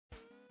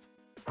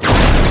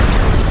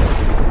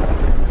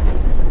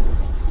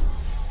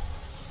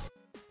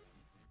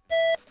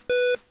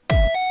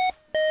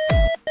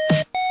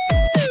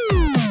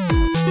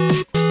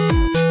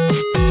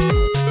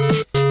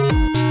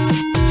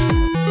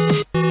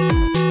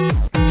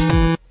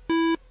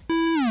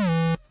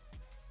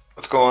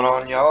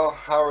y'all.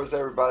 How is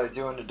everybody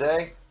doing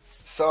today?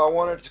 So I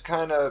wanted to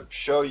kind of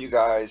show you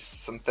guys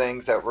some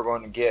things that we're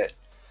going to get.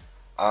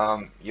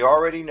 You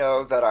already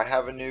know that I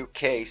have a new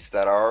case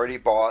that I already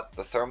bought,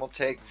 the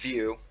Thermaltake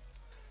View,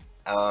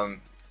 um,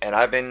 and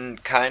I've been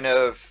kind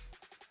of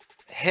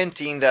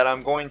hinting that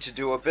I'm going to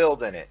do a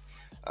build in it.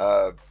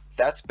 Uh,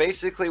 that's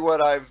basically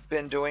what I've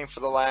been doing for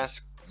the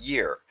last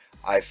year.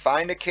 I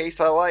find a case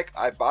I like,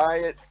 I buy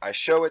it, I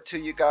show it to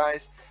you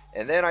guys,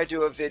 and then I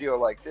do a video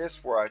like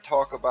this where I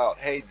talk about,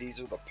 hey, these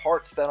are the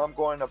parts that I'm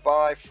going to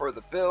buy for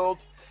the build,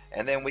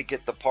 and then we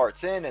get the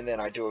parts in, and then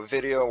I do a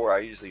video where I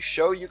usually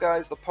show you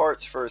guys the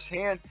parts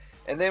firsthand,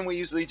 and then we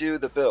usually do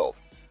the build.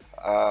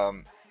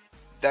 Um,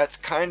 that's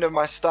kind of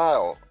my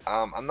style.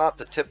 I'm not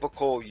the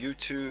typical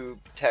YouTube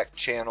tech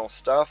channel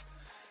stuff,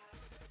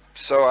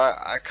 so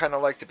I kind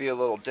of like to be a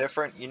little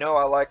different. You know,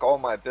 I like all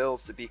my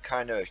builds to be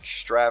kind of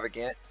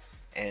extravagant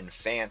and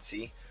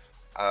fancy.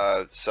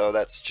 So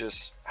that's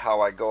just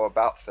how I go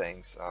about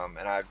things.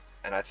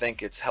 And I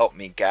think it's helped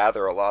me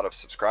gather a lot of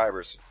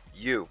subscribers,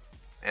 you,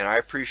 and I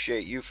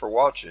appreciate you for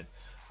watching.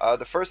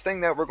 The first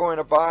thing that we're going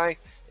to buy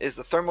is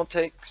the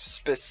Thermaltake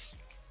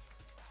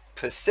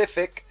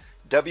Pacific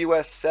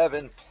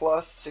WS7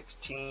 Plus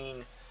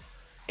 16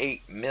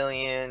 8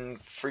 million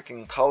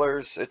freaking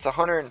colors. It's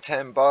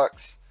 110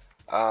 bucks.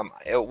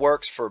 It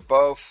works for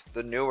both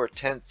the newer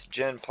 10th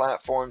gen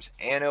platforms,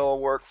 and it'll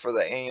work for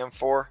the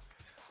AM4,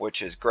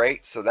 which is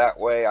great. So that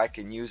way I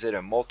can use it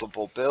in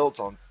multiple builds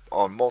on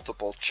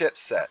multiple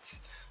chipsets.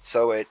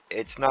 So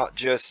it's not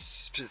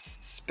just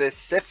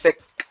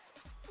specific.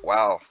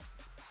 Wow,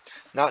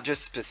 not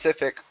just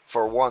specific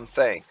for one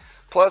thing.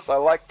 Plus, I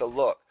like the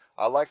look.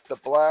 I like the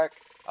black.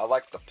 I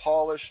like the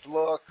polished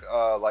look.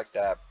 Like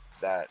that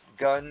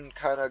gun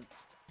kind of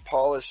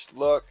polished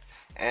look.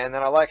 And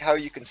then I like how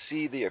you can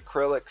see the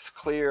acrylics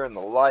clear and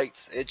the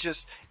lights.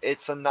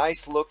 It's a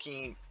nice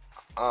looking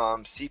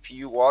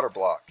CPU water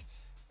block.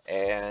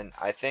 And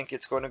I think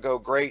it's going to go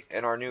great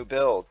in our new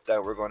build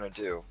that we're going to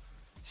do.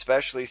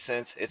 Especially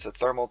since it's a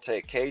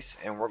Thermaltake case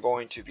and we're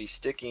going to be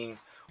sticking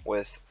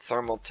with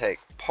Thermaltake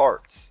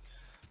parts.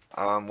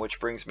 Which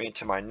brings me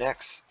to my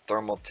next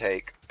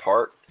Thermaltake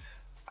part.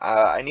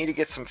 I need to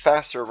get some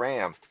faster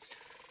RAM.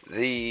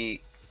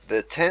 The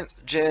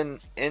 10th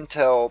gen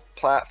Intel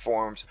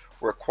platforms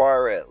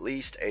require at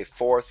least a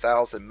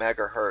 4000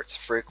 megahertz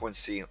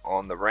frequency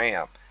on the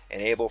RAM,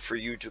 enable for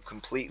you to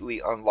completely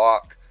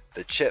unlock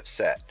the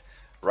chipset.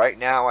 Right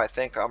now I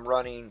think I'm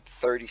running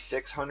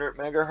 3600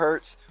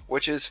 megahertz,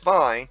 which is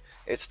fine.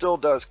 It still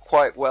does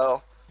quite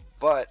well,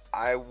 but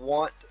I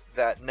want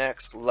that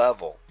next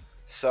level.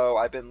 So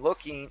I've been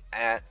looking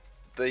at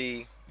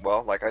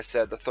well, like I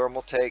said, the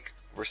Thermaltake.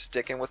 We're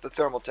sticking with the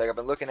Thermaltake. I've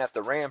been looking at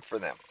the RAM for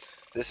them.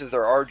 This is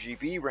their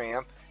RGB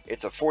RAM.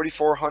 It's a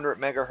 4400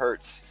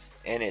 megahertz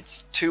and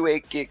it's two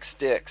 8 gig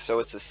sticks. So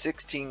it's a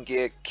 16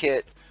 gig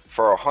kit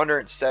for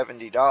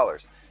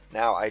 $170.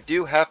 Now I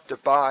do have to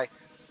buy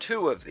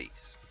two of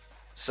these.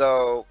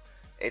 So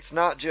it's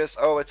not just,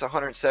 oh, it's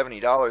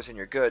 $170 and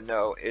you're good.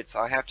 No,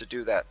 I have to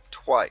do that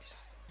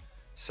twice.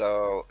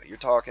 So you're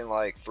talking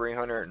like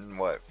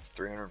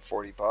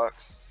 340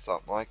 bucks,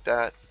 something like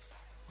that.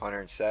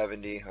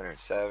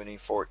 170,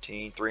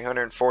 14,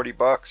 340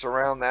 bucks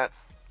around that.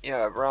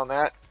 Yeah, around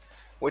that,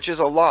 which is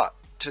a lot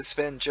to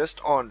spend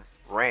just on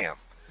RAM.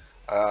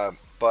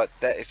 But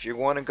that if you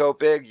want to go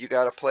big, you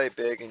got to play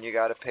big and you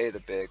got to pay the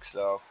big.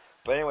 So,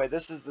 but anyway,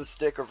 this is the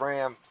stick of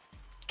RAM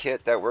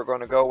kit that we're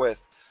going to go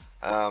with.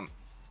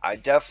 I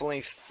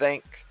definitely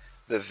think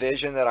the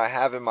vision that I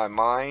have in my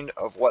mind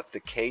of what the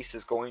case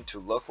is going to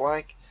look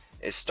like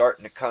is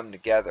starting to come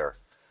together.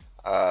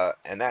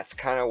 And that's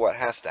kind of what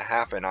has to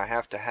happen. I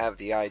have to have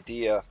the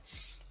idea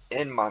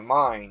in my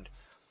mind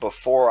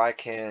before I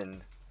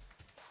can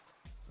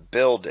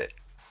build it.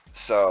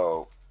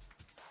 So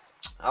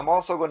I'm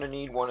also going to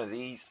need one of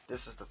these.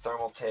 This is the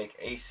Thermaltake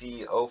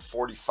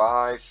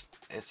AC045.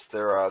 It's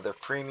their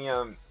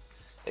premium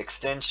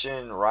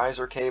extension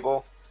riser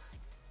cable.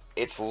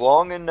 It's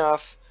long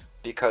enough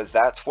because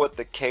that's what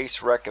the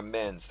case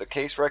recommends. The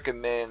case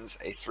recommends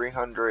a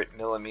 300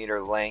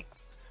 millimeter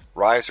length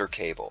riser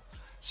cable.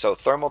 So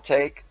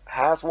Thermaltake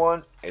has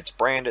one. It's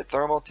branded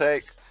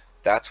Thermaltake.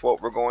 That's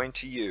what we're going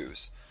to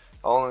use.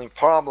 The only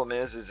problem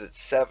is it's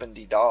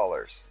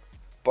 $70.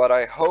 But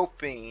I'm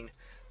hoping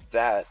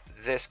that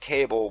this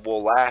cable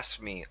will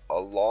last me a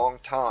long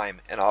time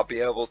and I'll be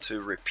able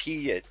to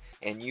repeat it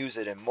and use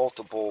it in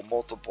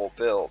multiple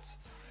builds.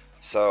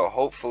 So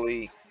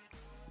hopefully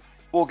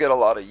we'll get a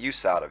lot of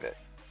use out of it.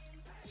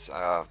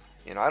 So,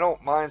 you know, I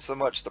don't mind so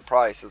much the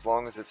price as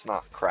long as it's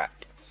not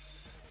crap.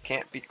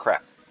 Can't be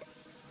crap.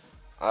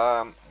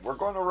 We're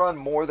going to run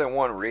more than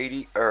one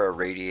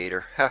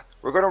radiator.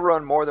 We're going to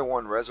run more than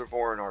one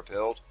reservoir in our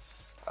build.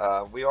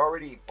 We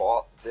already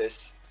bought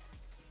this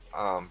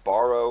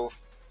Baro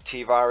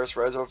T-Virus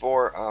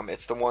reservoir.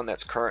 It's the one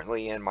that's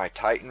currently in my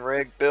Titan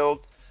rig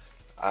build.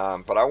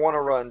 But I want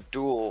to run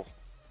dual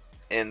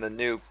in the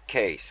new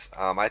case.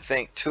 I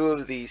think two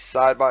of these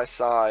side by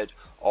side,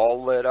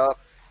 all lit up,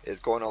 is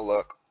going to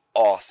look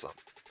awesome.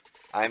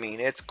 I mean,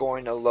 it's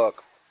going to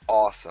look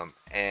awesome.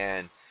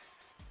 And,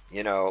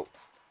 you know,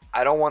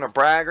 I don't want to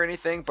brag or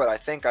anything, but I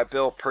think I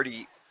build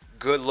pretty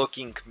good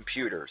looking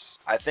computers.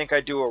 I think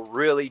I do a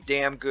really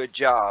damn good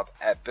job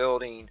at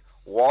building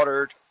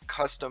watered,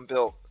 custom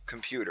built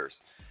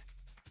computers.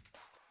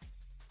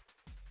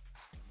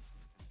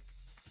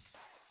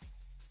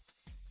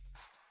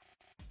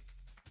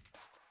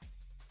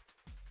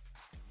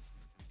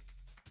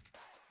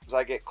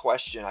 I get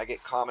questioned, I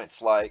get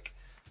comments like,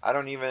 I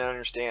don't even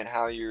understand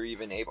how you're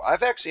even able.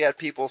 I've actually had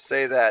people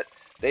say that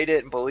they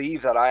didn't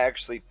believe that I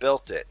actually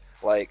built it.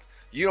 Like,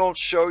 you don't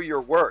show your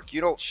work, you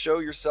don't show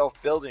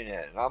yourself building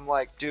it. And I'm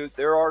like, dude,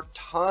 there are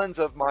tons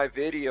of my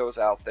videos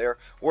out there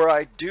where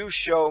I do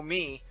show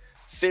me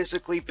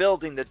physically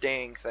building the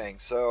dang thing.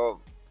 So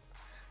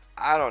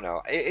I don't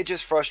know. It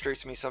just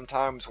frustrates me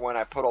sometimes when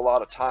I put a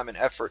lot of time and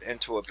effort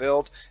into a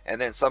build and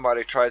then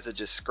somebody tries to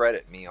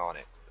discredit me on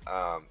it.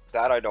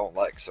 That I don't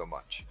like so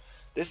much.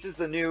 This is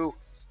the new,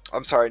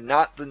 I'm sorry,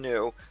 not the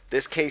new.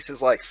 This case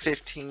is like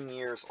 15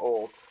 years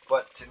old.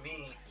 But to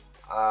me,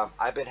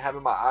 I've been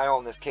having my eye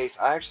on this case.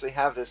 I actually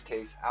have this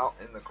case out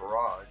in the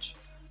garage,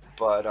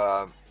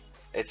 but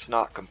it's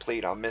not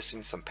complete. I'm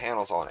missing some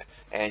panels on it.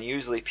 And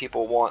usually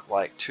people want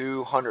like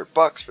 200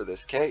 bucks for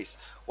this case.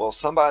 Well,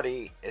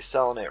 somebody is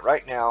selling it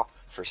right now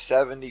for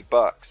 70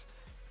 bucks.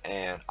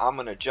 And I'm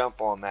going to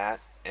jump on that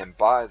and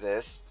buy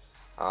this.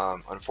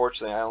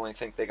 Unfortunately, I only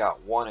think they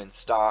got one in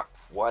stock,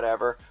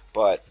 whatever.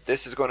 But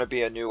this is going to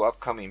be a new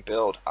upcoming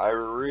build. I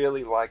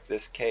really like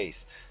this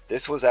case.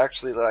 This was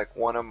actually like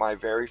one of my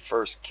very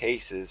first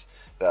cases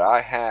that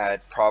I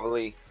had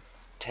probably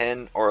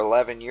 10 or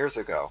 11 years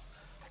ago.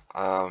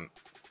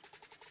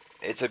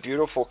 It's a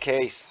beautiful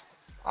case.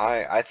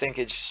 I think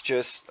it's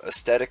just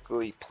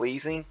aesthetically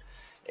pleasing.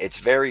 It's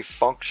very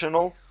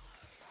functional,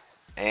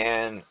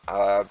 and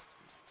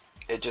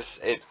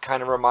it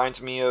kind of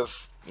reminds me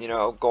of, you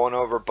know, going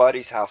over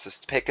buddies' houses,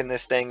 picking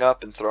this thing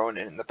up and throwing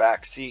it in the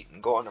back seat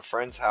and going to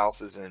friends'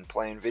 houses and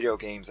playing video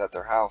games at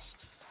their house.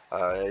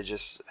 It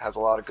just has a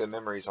lot of good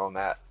memories on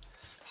that.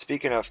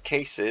 Speaking of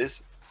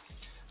cases,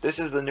 this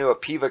is the new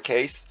Apiva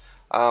case.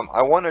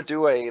 I want to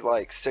do a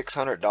like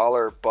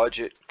 $600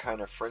 budget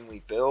kind of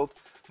friendly build.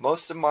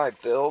 Most of my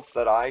builds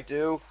that I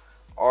do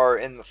are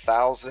in the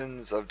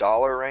thousands of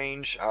dollar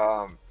range,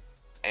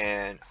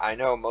 and I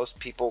know most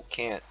people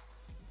can't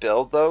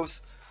build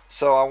those.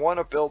 So I want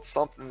to build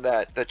something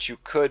that you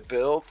could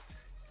build,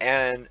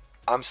 and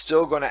I'm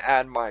still going to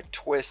add my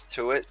twist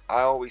to it.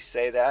 I always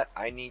say that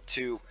I need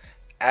to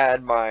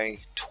add my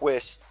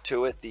twist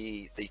to it,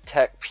 the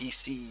Tech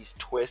PC's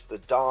twist, the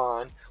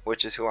Don,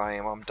 which is who I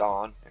am. I'm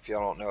Don. If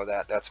y'all don't know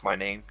that, that's my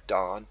name,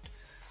 Don.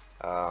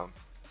 Um,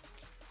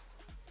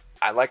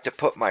 I like to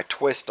put my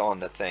twist on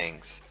the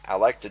things. I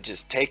like to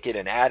just take it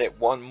and add it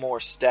one more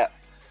step,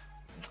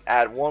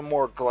 add one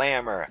more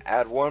glamour,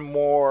 add one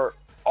more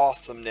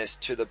awesomeness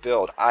to the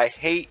build. I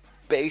hate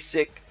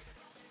basic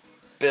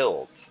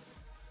builds.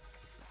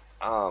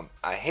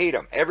 I hate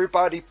them.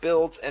 Everybody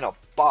builds in a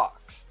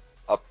box,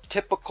 a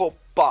typical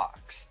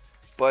box,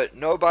 but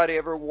nobody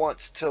ever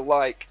wants to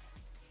like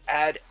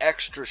add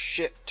extra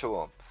shit to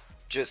them.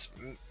 Just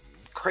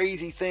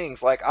crazy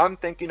things. Like, I'm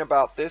thinking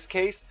about this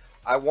case,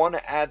 I want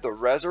to add the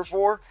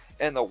reservoir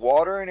and the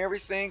water and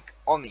everything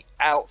on the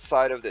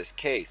outside of this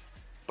case,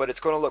 but it's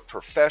going to look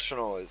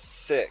professional as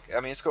sick.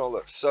 I mean, it's going to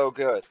look so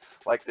good.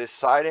 Like this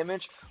side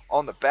image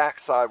on the back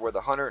side where the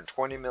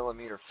 120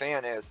 millimeter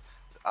fan is,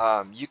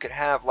 you could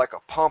have like a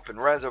pump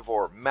and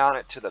reservoir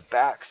mounted to the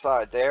back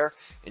side there,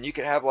 and you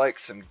could have like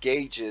some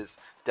gauges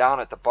down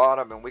at the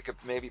bottom, and we could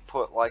maybe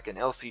put like an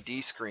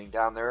LCD screen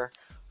down there.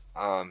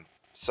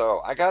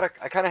 So I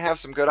kind of have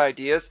some good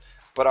ideas,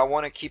 but I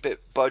want to keep it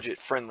budget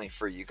friendly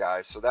for you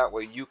guys, so that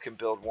way you can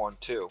build one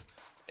too.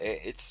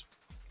 It's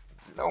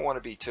don't want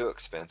to be too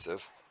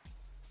expensive.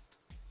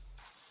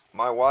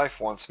 My wife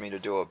wants me to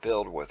do a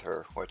build with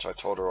her, which I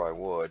told her I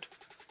would.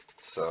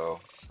 So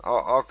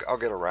I'll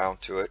get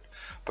around to it.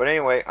 But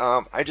anyway,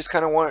 I just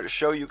kind of wanted to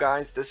show you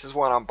guys, this is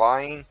what I'm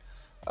buying.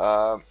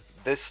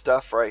 This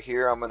stuff right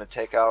here I'm going to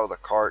take out of the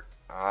cart.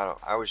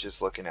 I was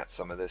just looking at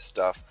some of this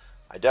stuff.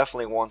 I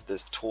definitely want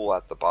this tool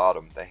at the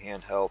bottom, the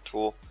handheld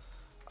tool.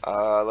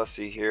 Let's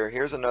see here.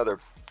 Here's another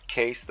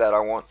case that I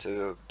want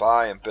to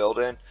buy and build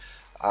in.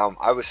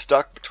 I was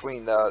stuck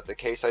between the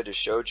case I just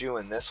showed you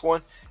and this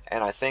one,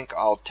 and I think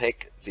I'll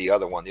take the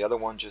other one. The other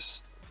one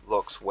just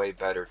looks way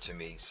better to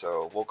me,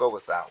 so we'll go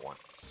with that one.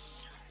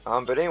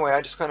 But anyway,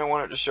 I just kind of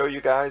wanted to show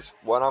you guys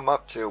what I'm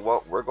up to,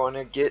 what we're going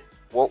to get,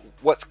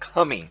 what's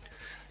coming.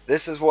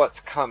 This is what's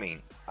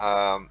coming,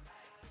 and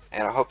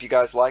I hope you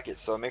guys like it.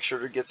 So make sure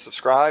to get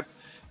subscribed,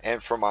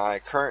 and for my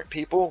current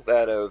people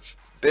that have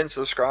been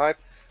subscribed,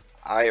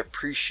 I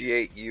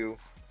appreciate you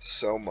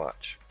so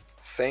much.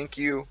 Thank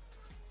you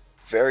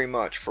very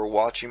much for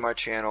watching my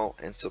channel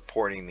and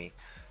supporting me.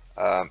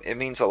 It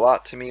means a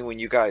lot to me when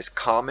you guys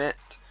comment,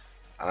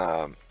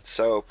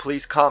 so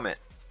please comment,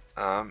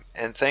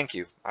 and thank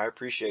you. I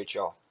appreciate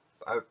y'all.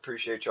 I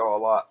appreciate y'all a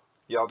lot.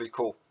 Y'all be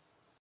cool.